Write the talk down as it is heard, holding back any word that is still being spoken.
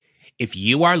If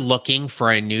you are looking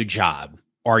for a new job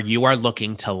or you are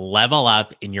looking to level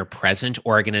up in your present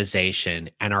organization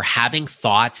and are having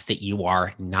thoughts that you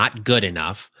are not good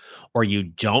enough or you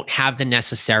don't have the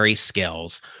necessary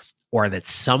skills or that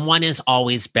someone is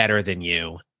always better than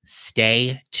you,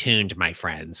 stay tuned, my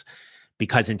friends,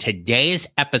 because in today's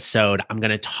episode, I'm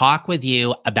going to talk with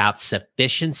you about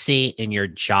sufficiency in your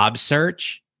job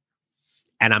search,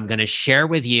 and I'm going to share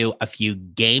with you a few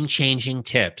game-changing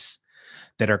tips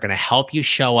that are going to help you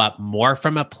show up more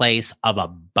from a place of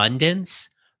abundance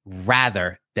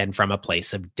rather than from a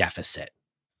place of deficit.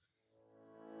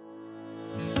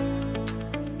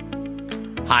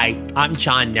 Hi, I'm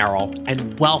John Nerrell,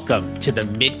 and welcome to the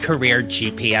Mid-Career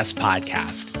GPS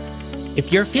podcast.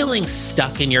 If you're feeling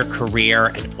stuck in your career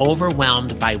and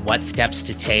overwhelmed by what steps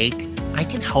to take, I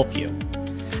can help you.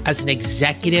 As an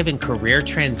executive and career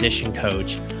transition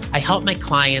coach, I help my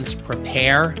clients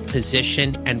prepare,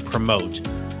 position, and promote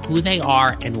who they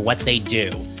are and what they do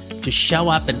to show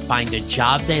up and find a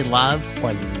job they love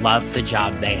or love the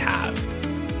job they have.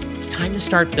 It's time to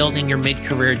start building your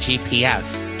mid-career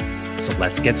GPS. So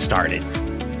let's get started.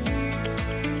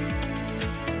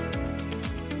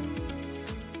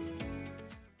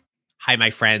 Hi, my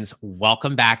friends.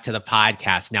 Welcome back to the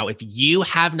podcast. Now, if you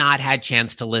have not had a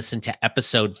chance to listen to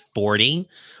episode 40,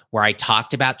 where I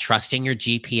talked about trusting your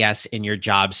GPS in your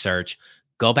job search,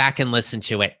 go back and listen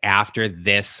to it after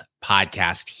this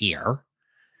podcast here.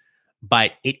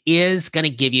 But it is going to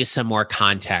give you some more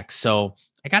context. So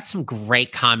I got some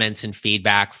great comments and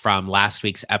feedback from last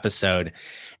week's episode,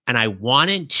 and I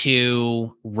wanted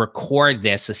to record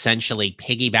this essentially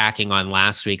piggybacking on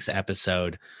last week's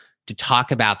episode to talk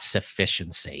about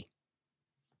sufficiency.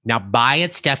 Now, by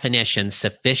its definition,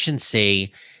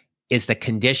 sufficiency is the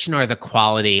condition or the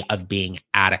quality of being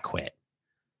adequate.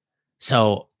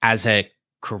 So as a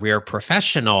career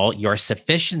professional, your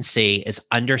sufficiency is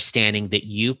understanding that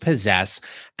you possess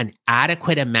an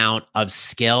adequate amount of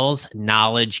skills,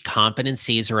 knowledge,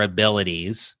 competencies, or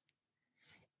abilities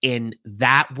in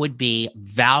that would be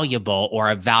valuable or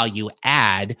a value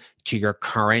add to your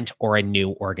current or a new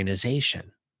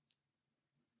organization.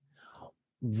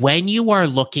 When you are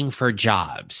looking for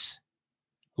jobs,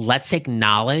 let's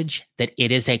acknowledge that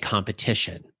it is a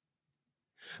competition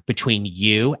between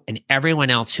you and everyone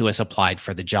else who has applied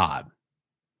for the job.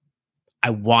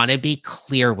 I want to be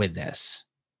clear with this.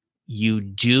 You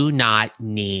do not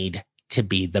need to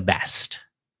be the best.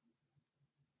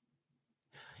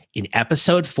 In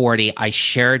episode 40, I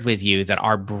shared with you that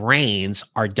our brains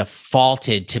are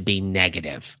defaulted to be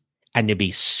negative and to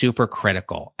be super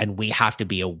critical, and we have to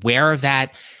be aware of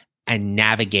that and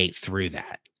navigate through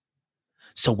that.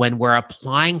 So when we're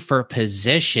applying for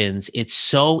positions, it's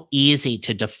so easy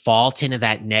to default into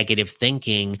that negative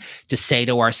thinking to say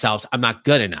to ourselves, I'm not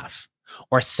good enough,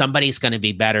 or somebody's going to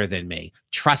be better than me.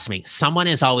 Trust me, someone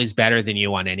is always better than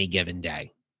you on any given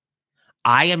day.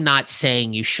 I am not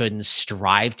saying you shouldn't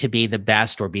strive to be the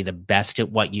best or be the best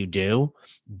at what you do.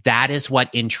 That is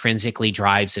what intrinsically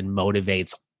drives and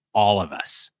motivates all of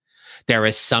us. There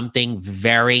is something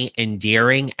very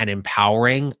endearing and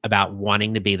empowering about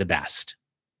wanting to be the best.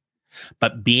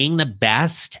 But being the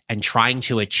best and trying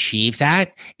to achieve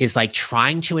that is like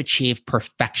trying to achieve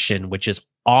perfection, which is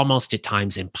almost at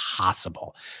times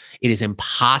impossible. It is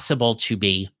impossible to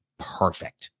be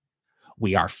perfect.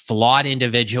 We are flawed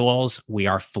individuals. We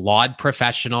are flawed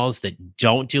professionals that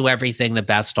don't do everything the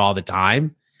best all the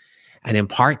time. And in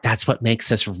part, that's what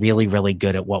makes us really, really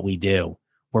good at what we do.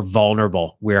 We're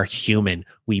vulnerable. We're human.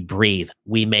 We breathe.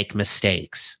 We make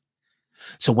mistakes.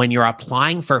 So when you're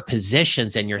applying for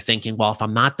positions and you're thinking, well, if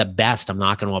I'm not the best, I'm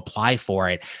not going to apply for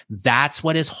it, that's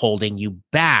what is holding you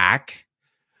back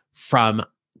from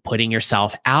putting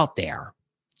yourself out there.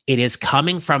 It is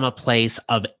coming from a place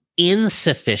of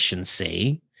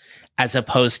insufficiency as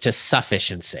opposed to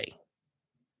sufficiency.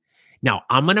 Now,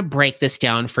 I'm going to break this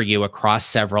down for you across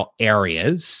several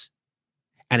areas.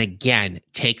 And again,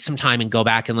 take some time and go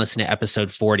back and listen to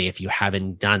episode 40 if you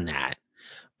haven't done that.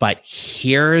 But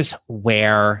here's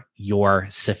where your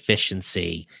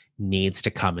sufficiency needs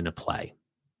to come into play.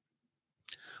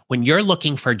 When you're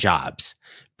looking for jobs,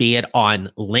 be it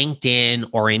on LinkedIn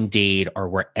or Indeed or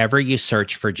wherever you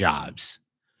search for jobs,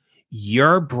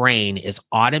 your brain is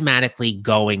automatically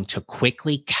going to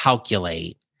quickly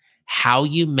calculate how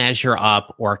you measure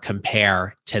up or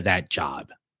compare to that job.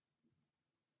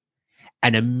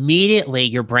 And immediately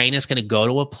your brain is going to go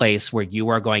to a place where you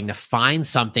are going to find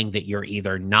something that you're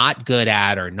either not good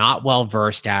at or not well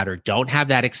versed at or don't have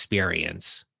that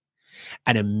experience,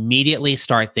 and immediately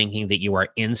start thinking that you are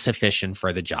insufficient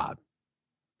for the job.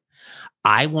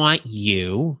 I want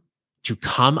you to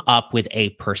come up with a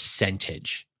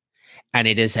percentage. And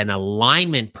it is an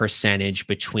alignment percentage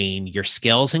between your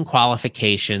skills and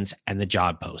qualifications and the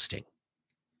job posting.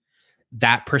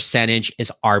 That percentage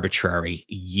is arbitrary.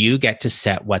 You get to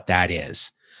set what that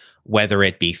is. Whether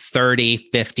it be 30,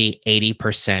 50,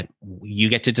 80%, you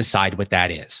get to decide what that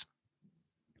is.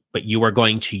 But you are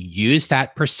going to use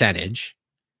that percentage.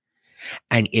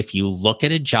 And if you look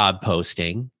at a job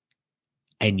posting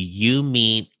and you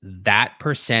meet that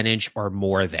percentage or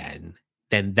more then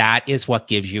that is what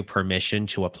gives you permission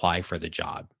to apply for the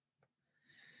job.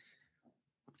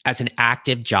 As an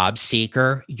active job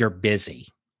seeker, you're busy.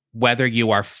 Whether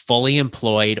you are fully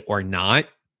employed or not,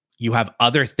 you have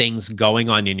other things going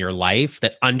on in your life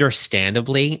that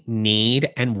understandably need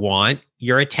and want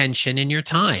your attention and your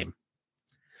time.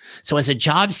 So as a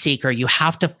job seeker, you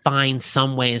have to find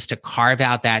some ways to carve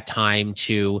out that time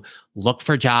to look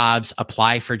for jobs,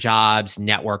 apply for jobs,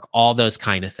 network, all those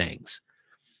kind of things.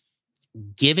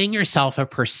 Giving yourself a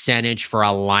percentage for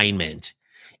alignment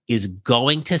is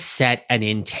going to set an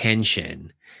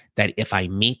intention that if I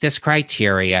meet this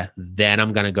criteria, then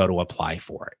I'm going to go to apply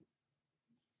for it.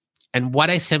 And what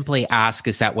I simply ask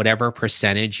is that whatever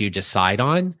percentage you decide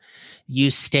on, you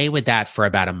stay with that for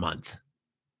about a month.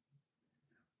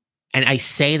 And I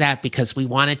say that because we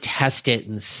want to test it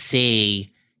and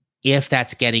see if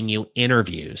that's getting you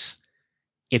interviews,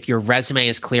 if your resume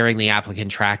is clearing the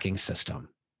applicant tracking system.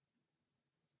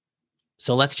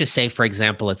 So let's just say, for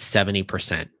example, it's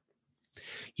 70%.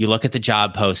 You look at the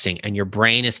job posting and your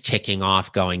brain is ticking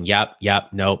off going, yep,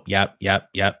 nope, yep,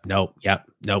 nope,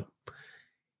 nope.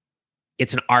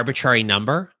 It's an arbitrary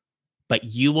number, but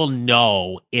you will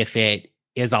know if it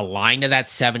is aligned to that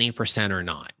 70% or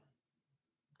not.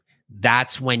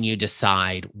 That's when you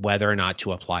decide whether or not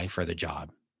to apply for the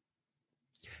job.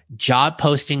 Job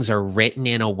postings are written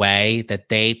in a way that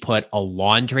they put a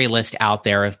laundry list out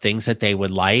there of things that they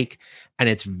would like. And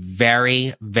it's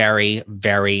very, very,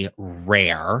 very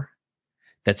rare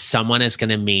that someone is going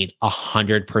to meet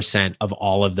 100% of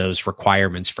all of those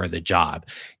requirements for the job.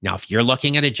 Now, if you're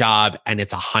looking at a job and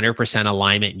it's 100%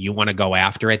 alignment and you want to go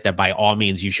after it, then by all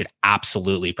means, you should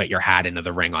absolutely put your hat into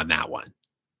the ring on that one.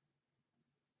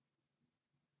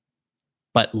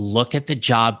 But look at the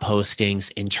job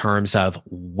postings in terms of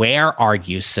where are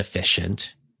you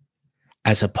sufficient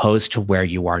as opposed to where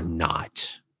you are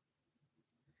not.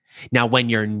 Now, when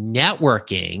you're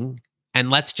networking, and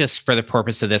let's just, for the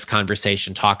purpose of this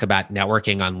conversation, talk about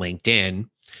networking on LinkedIn,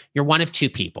 you're one of two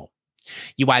people.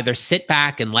 You either sit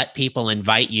back and let people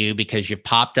invite you because you've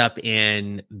popped up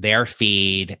in their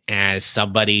feed as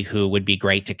somebody who would be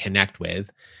great to connect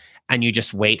with, and you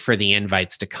just wait for the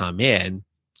invites to come in,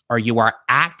 or you are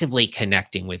actively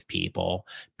connecting with people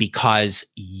because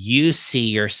you see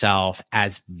yourself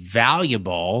as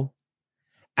valuable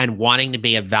and wanting to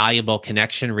be a valuable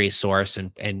connection resource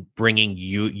and bringing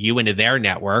you into their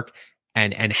network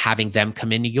and having them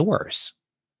come into yours.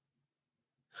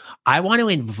 I want to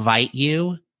invite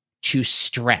you to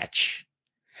stretch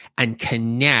and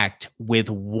connect with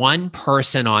one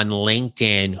person on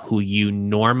LinkedIn who you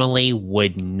normally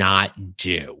would not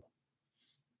do.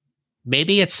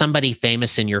 Maybe it's somebody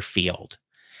famous in your field.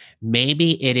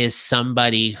 Maybe it is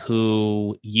somebody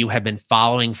who you have been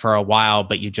following for a while,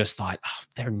 but you just thought, oh,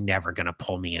 they're never going to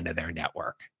pull me into their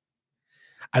network.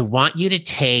 I want you to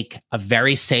take a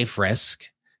very safe risk,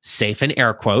 safe in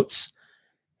air quotes,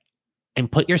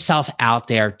 and put yourself out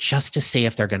there just to see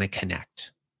if they're going to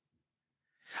connect.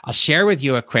 I'll share with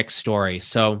you a quick story.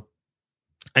 So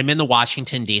I'm in the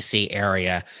Washington, D.C.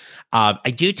 area.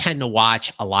 I do tend to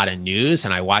watch a lot of news,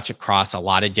 and I watch across a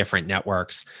lot of different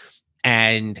networks.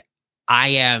 And I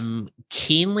am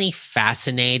keenly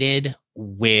fascinated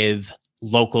with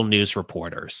local news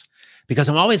reporters because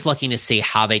I'm always looking to see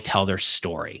how they tell their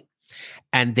story.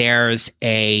 And there's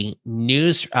a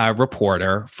news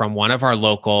reporter from one of our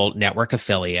local network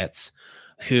affiliates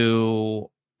who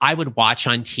I would watch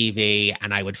on TV,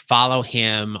 and I would follow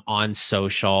him on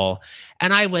social,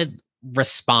 and I would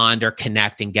respond or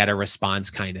connect and get a response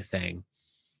kind of thing.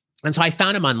 And so I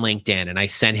found him on LinkedIn and I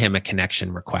sent him a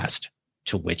connection request,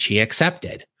 to which he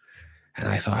accepted. And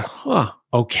I thought,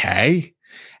 okay.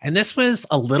 And this was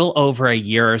a little over a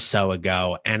year or so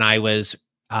ago. And I was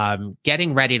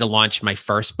getting ready to launch my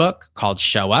first book called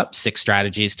Show Up: 6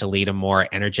 Strategies to Lead a More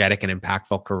Energetic and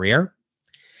Impactful Career.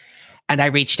 And I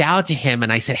reached out to him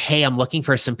and I said, hey, I'm looking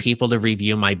for some people to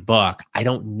review my book. I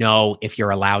don't know if you're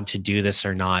allowed to do this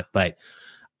or not, but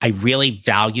I really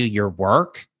value your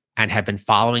work and have been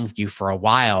following you for a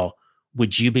while.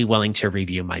 Would you be willing to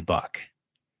review my book?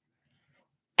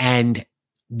 And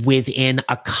within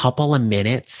a couple of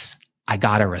minutes, I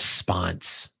got a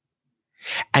response.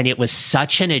 And it was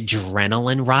such an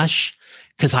adrenaline rush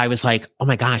because I was like, oh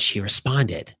my gosh, he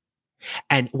responded.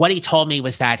 And what he told me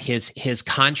was that his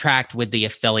contract with the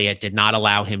affiliate did not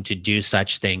allow him to do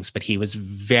such things, but he was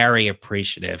very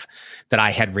appreciative that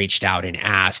I had reached out and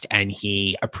asked, and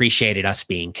he appreciated us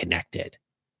being connected.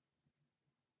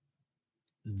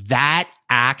 That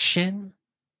action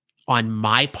on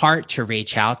my part to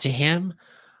reach out to him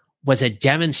was a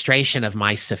demonstration of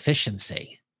my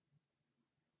sufficiency,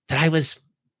 that I was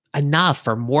enough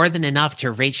or more than enough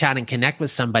to reach out and connect with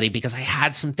somebody because I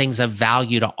had some things of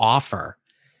value to offer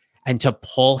and to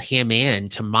pull him in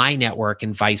to my network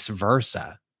and vice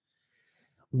versa.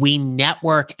 We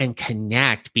network and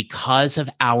connect because of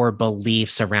our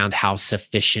beliefs around how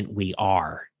sufficient we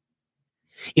are.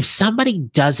 If somebody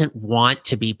doesn't want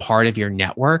to be part of your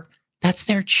network, that's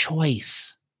their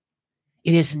choice.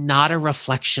 It is not a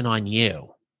reflection on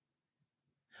you.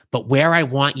 But where I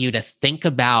want you to think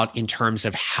about in terms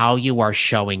of how you are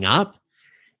showing up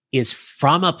is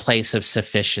from a place of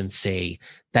sufficiency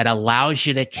that allows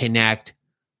you to connect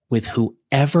with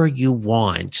whoever you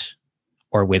want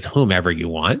or with whomever you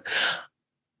want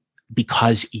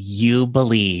because you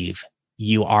believe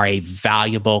you are a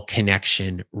valuable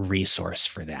connection resource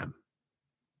for them.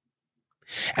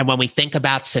 And when we think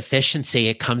about sufficiency,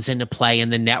 it comes into play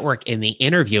in the network, in the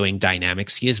interviewing dynamic,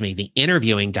 the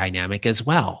interviewing dynamic as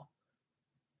well.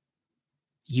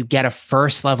 You get a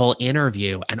first level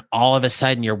interview and all of a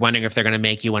sudden you're wondering if they're going to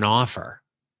make you an offer.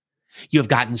 You have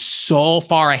gotten so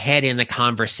far ahead in the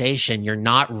conversation, you're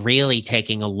not really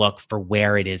taking a look for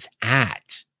where it is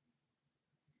at.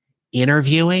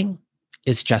 Interviewing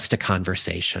is just a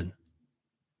conversation.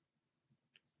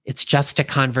 It's just a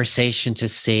conversation to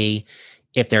see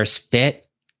if there's fit,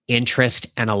 interest,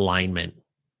 and alignment.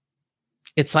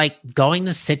 It's like going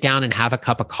to sit down and have a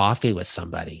cup of coffee with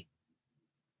somebody.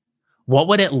 What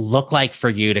would it look like for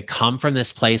you to come from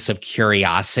this place of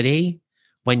curiosity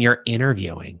when you're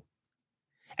interviewing?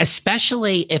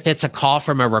 Especially if it's a call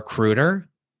from a recruiter,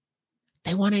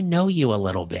 they want to know you a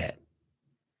little bit.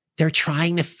 They're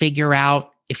trying to figure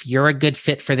out if you're a good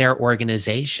fit for their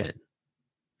organization.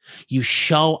 You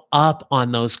show up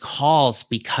on those calls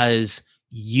because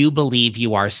you believe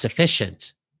you are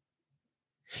sufficient.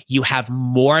 You have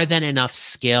more than enough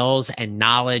skills and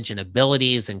knowledge and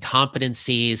abilities and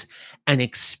competencies and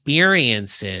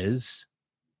experiences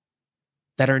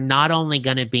that are not only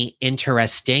going to be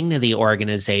interesting to the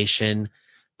organization,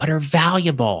 but are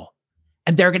valuable.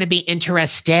 And they're going to be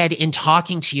interested in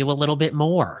talking to you a little bit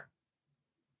more.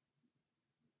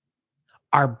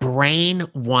 Our brain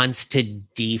wants to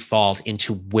default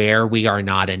into where we are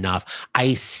not enough.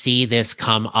 I see this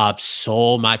come up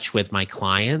so much with my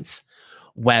clients,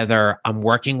 whether I'm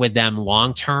working with them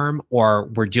long-term or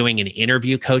we're doing an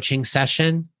interview coaching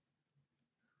session,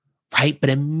 right? But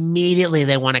immediately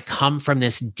they want to come from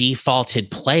this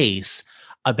defaulted place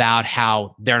about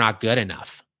how they're not good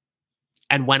enough.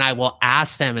 And when I will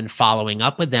ask them and following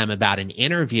up with them about an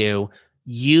interview,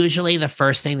 usually the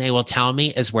first thing they will tell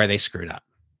me is where they screwed up.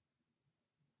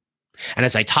 And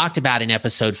as I talked about in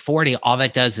episode 40, all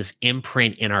that does is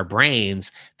imprint in our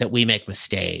brains that we make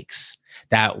mistakes,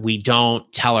 that we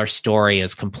don't tell our story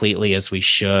as completely as we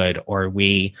should, or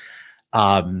we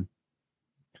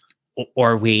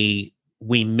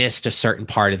missed a certain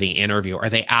part of the interview, or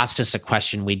they asked us a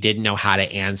question we didn't know how to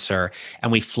answer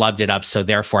and we flubbed it up. So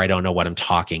therefore I don't know what I'm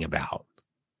talking about.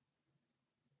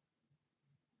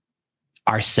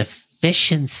 Our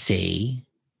sufficiency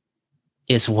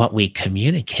is what we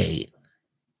communicate.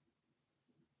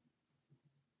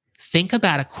 Think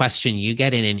about a question you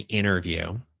get in an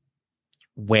interview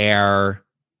where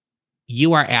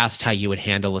you are asked how you would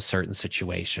handle a certain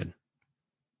situation.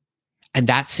 And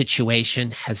that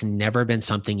situation has never been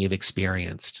something you've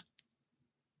experienced.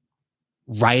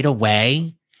 Right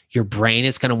away, your brain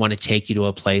is going to want to take you to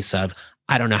a place of,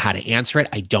 I don't know how to answer it.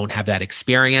 I don't have that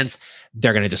experience.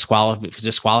 They're going to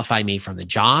disqualify me from the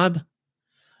job.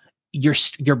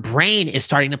 Your brain is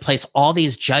starting to place all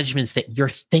these judgments that you're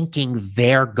thinking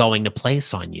they're going to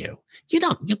place on you. You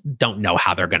don't know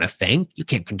how they're going to think. You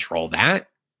can't control that.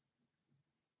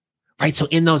 Right? So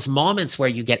in those moments where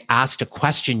you get asked a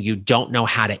question you don't know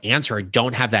how to answer or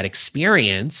don't have that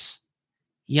experience,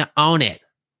 you own it.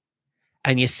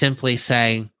 And you simply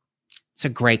say, it's a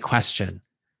great question.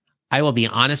 I will be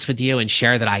honest with you and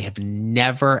share that I have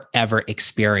never, ever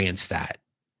experienced that.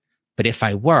 But if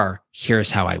I were,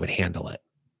 here's how I would handle it.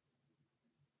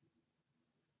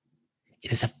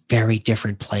 It is a very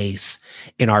different place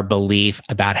in our belief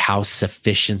about how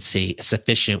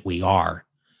sufficient we are.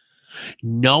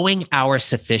 Knowing our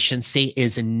sufficiency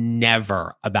is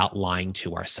never about lying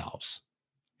to ourselves.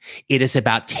 It is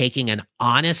about taking an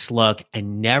honest look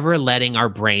and never letting our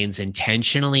brains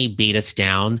intentionally beat us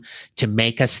down to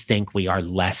make us think we are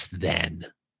less than.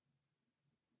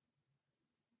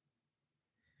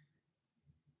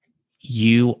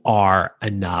 You are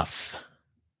enough.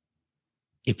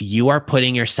 If you are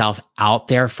putting yourself out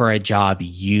there for a job,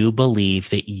 you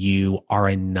believe that you are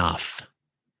enough.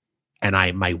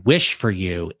 And my wish for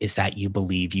you is that you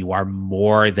believe you are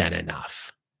more than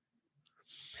enough.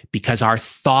 Because our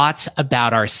thoughts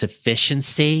about our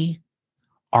sufficiency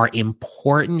are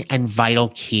important and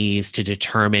vital keys to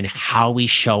determine how we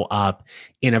show up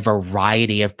in a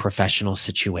variety of professional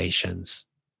situations.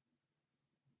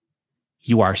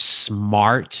 You are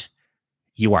smart.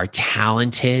 You are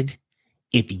talented.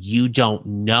 If you don't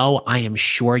know, I am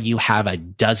sure you have a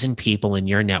dozen people in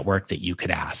your network that you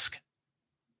could ask.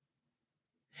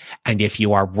 And if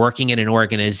you are working in an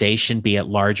organization, be it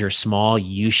large or small,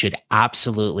 you should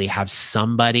absolutely have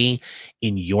somebody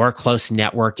in your close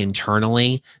network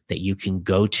internally that you can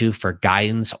go to for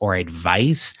guidance or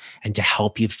advice and to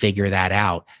help you figure that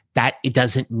out. That it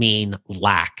doesn't mean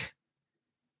lack.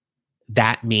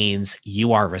 That means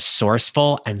you are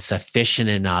resourceful and sufficient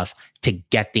enough to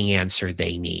get the answer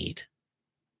they need.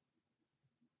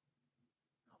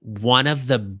 One of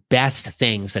the best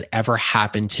things that ever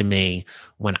happened to me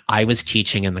when I was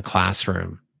teaching in the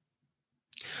classroom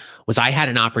was I had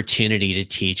an opportunity to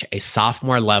teach a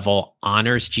sophomore level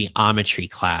honors geometry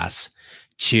class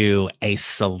to a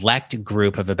select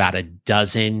group of about a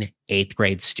dozen 8th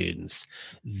grade students.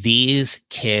 These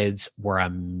kids were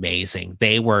amazing.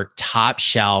 They were top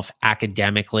shelf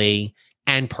academically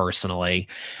and personally.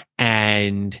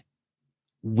 And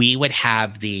we would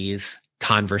have these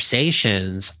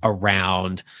conversations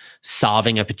around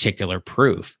solving a particular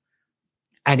proof.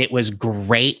 And it was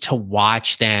great to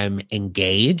watch them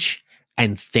engage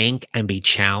and think and be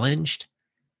challenged.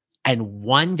 And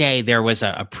one day there was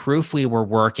a proof we were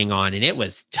working on, and it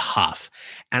was tough.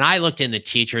 And I looked in the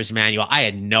teacher's manual. I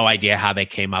had no idea how they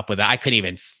came up with it. I couldn't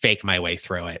even fake my way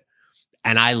through it.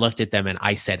 And I looked at them and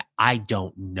I said, I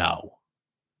don't know.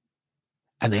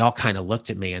 And they all kind of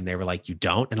looked at me and they were like, you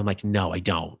don't? And I'm like, no, I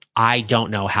don't. I don't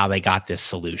know how they got this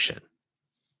solution.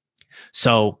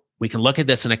 So we can look at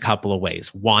this in a couple of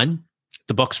ways. One,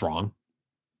 the book's wrong.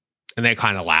 And they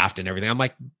kind of laughed and everything. I'm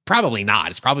like, probably not.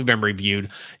 It's probably been reviewed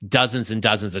dozens and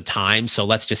dozens of times. So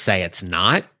let's just say it's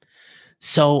not.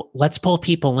 So let's pull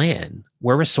people in.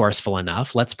 We're resourceful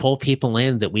enough. Let's pull people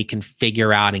in that we can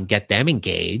figure out and get them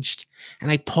engaged.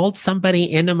 And I pulled somebody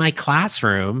into my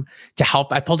classroom to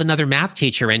help. I pulled another math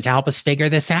teacher in to help us figure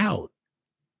this out.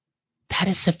 That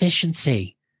is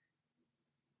sufficiency,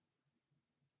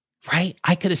 right?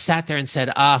 I could have sat there and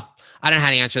said, I don't know how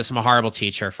to answer this. I'm a horrible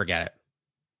teacher. Forget it.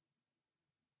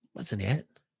 Wasn't it?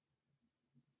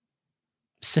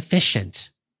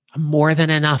 Sufficient. I'm more than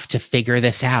enough to figure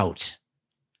this out.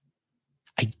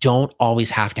 I don't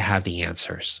always have to have the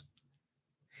answers.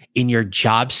 In your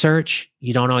job search,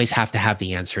 you don't always have to have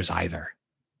the answers either.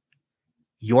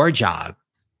 Your job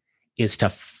is to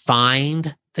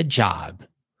find the job,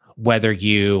 whether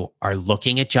you are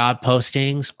looking at job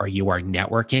postings or you are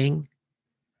networking,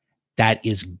 that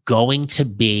is going to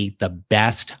be the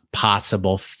best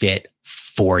possible fit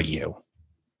for you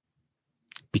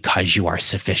because you are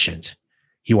sufficient.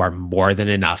 You are more than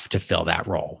enough to fill that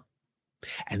role.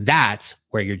 And that's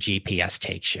where your GPS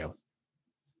takes you.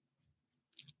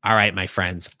 All right, my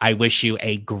friends, I wish you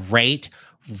a great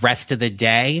rest of the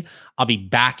day. I'll be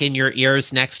back in your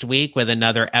ears next week with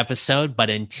another episode. But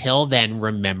until then,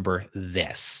 remember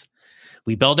this.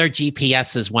 We build our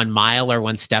GPSs 1 mile or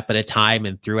 1 step at a time.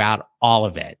 And throughout all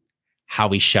of it, how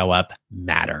we show up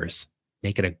matters.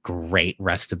 Make it a great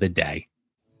rest of the day.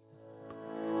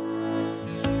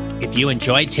 If you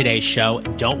enjoyed today's show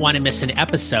and don't want to miss an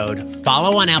episode,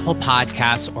 follow on Apple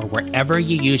Podcasts or wherever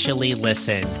you usually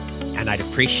listen. And I'd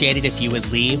appreciate it if you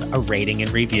would leave a rating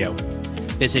and review.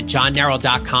 Visit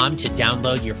johnneral.com to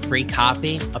download your free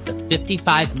copy of the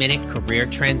 55-minute career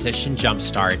transition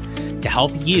jumpstart to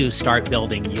help you start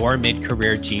building your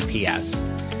mid-career GPS.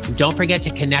 And don't forget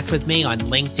to connect with me on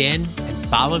LinkedIn and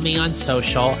follow me on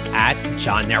social at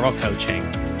John Neral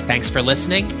Coaching. Thanks for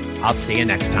listening. I'll see you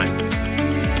next time.